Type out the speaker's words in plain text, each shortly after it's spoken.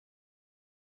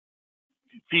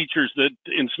features that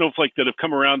in Snowflake that have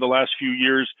come around the last few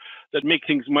years that make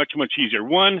things much, much easier.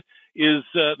 One is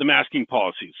the masking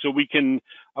policies. So we can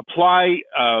apply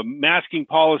masking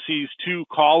policies to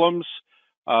columns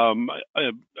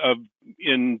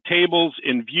in tables,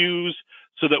 in views,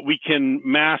 so that we can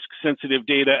mask sensitive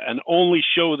data and only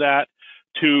show that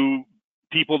to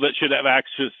people that should have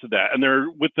access to that. And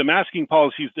with the masking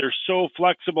policies, they're so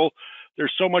flexible.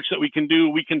 There's so much that we can do.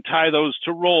 We can tie those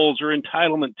to roles or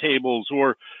entitlement tables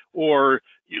or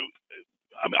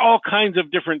all kinds of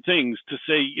different things to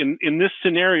say, in this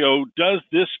scenario, does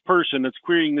this person that's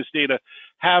querying this data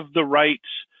have the rights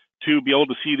to be able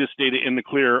to see this data in the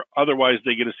clear? Otherwise,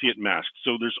 they get to see it masked.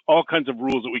 So there's all kinds of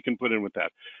rules that we can put in with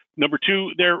that. Number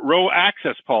two, they're row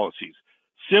access policies.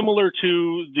 Similar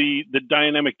to the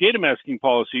dynamic data masking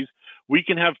policies, we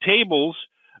can have tables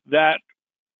that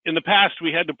in the past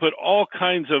we had to put all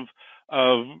kinds of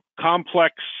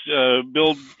complex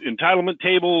build entitlement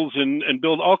tables and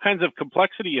build all kinds of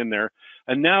complexity in there.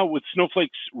 And now with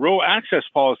Snowflake's row access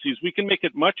policies, we can make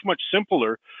it much, much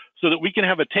simpler so that we can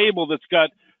have a table that's got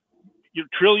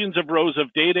trillions of rows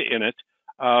of data in it.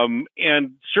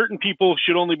 And certain people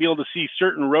should only be able to see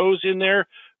certain rows in there.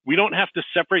 We don't have to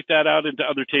separate that out into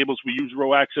other tables. We use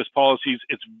row access policies.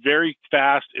 It's very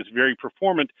fast. It's very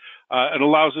performant. It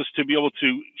allows us to be able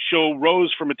to show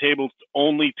rows from a table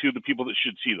only to the people that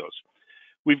should see those.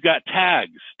 We've got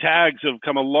tags. Tags have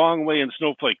come a long way in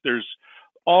Snowflake. There's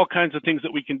all kinds of things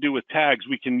that we can do with tags.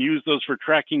 We can use those for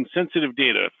tracking sensitive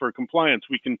data for compliance.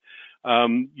 We can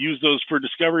use those for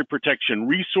discovery protection,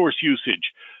 resource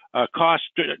usage, cost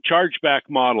chargeback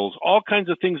models, all kinds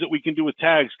of things that we can do with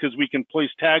tags because we can place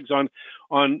tags on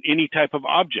any type of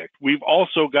object. We've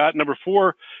also got, number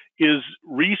four is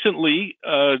recently,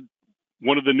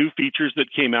 one of the new features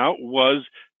that came out was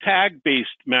tag-based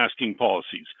masking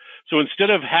policies. So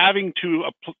instead of having to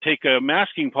take a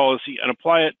masking policy and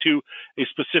apply it to a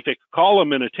specific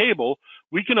column in a table,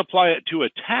 we can apply it to a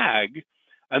tag,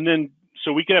 and then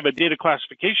so we can have a data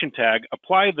classification tag,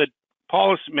 apply the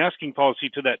masking policy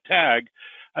to that tag,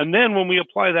 and then when we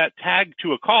apply that tag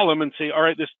to a column and say, all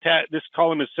right, this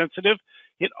column is sensitive,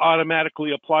 it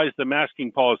automatically applies the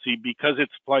masking policy because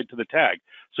it's applied to the tag.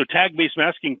 So tag-based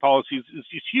masking policies is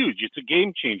huge. It's a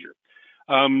game changer.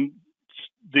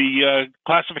 The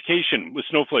classification with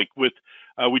Snowflake,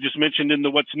 we just mentioned in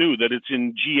the what's new that it's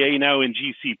in GA now in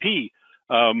GCP,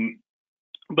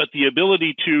 but the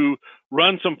ability to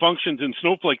run some functions in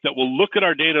Snowflake that will look at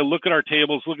our data, look at our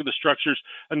tables, look at the structures,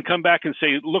 and come back and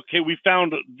say, look, hey, we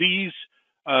found these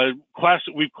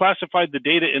we've classified the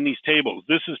data in these tables.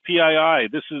 This is PII.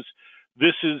 This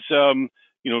is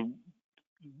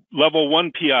level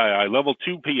 1 PII, level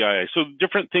 2 PII. So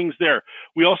different things there.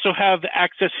 We also have the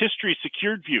access history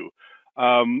secured view,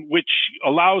 which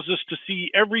allows us to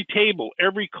see every table,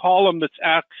 every column that's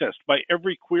accessed by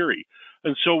every query.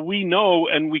 And so we know,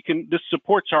 and this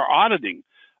supports our auditing,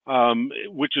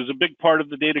 which is a big part of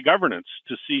the data governance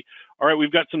to see, all right,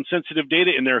 we've got some sensitive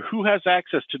data in there. Who has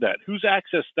access to that? Who's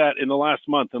accessed that in the last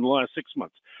month, in the last 6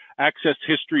 months? Access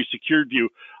history secured view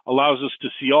allows us to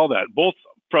see all that, both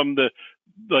from the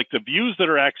views that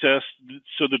are accessed,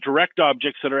 so the direct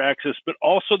objects that are accessed, but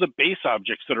also the base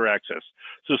objects that are accessed.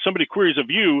 So somebody queries a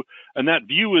view, and that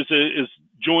view is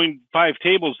joined 5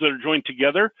 tables that are joined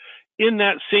together. In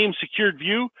that same secured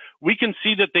view, we can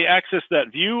see that they access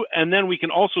that view, and then we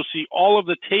can also see all of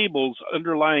the tables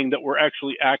underlying that were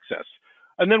actually accessed.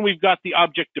 And then we've got the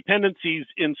object dependencies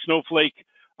in Snowflake,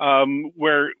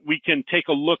 where we can take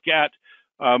a look at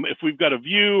if we've got a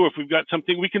view, if we've got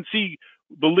something, we can see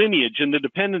the lineage and the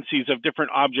dependencies of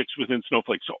different objects within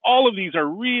Snowflake. So all of these are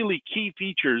really key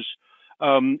features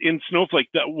in Snowflake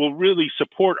that will really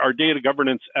support our data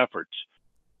governance efforts.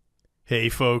 Hey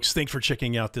folks, thanks for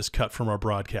checking out this cut from our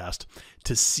broadcast.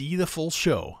 To see the full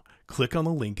show, click on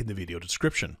the link in the video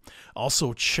description.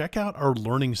 Also, check out our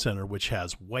Learning Center, which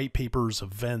has white papers,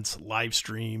 events, live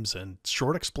streams, and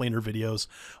short explainer videos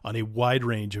on a wide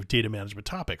range of data management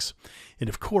topics. And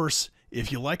of course,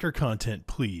 if you like our content,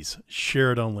 please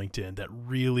share it on LinkedIn. That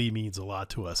really means a lot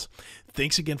to us.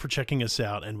 Thanks again for checking us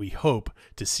out, and we hope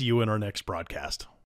to see you in our next broadcast.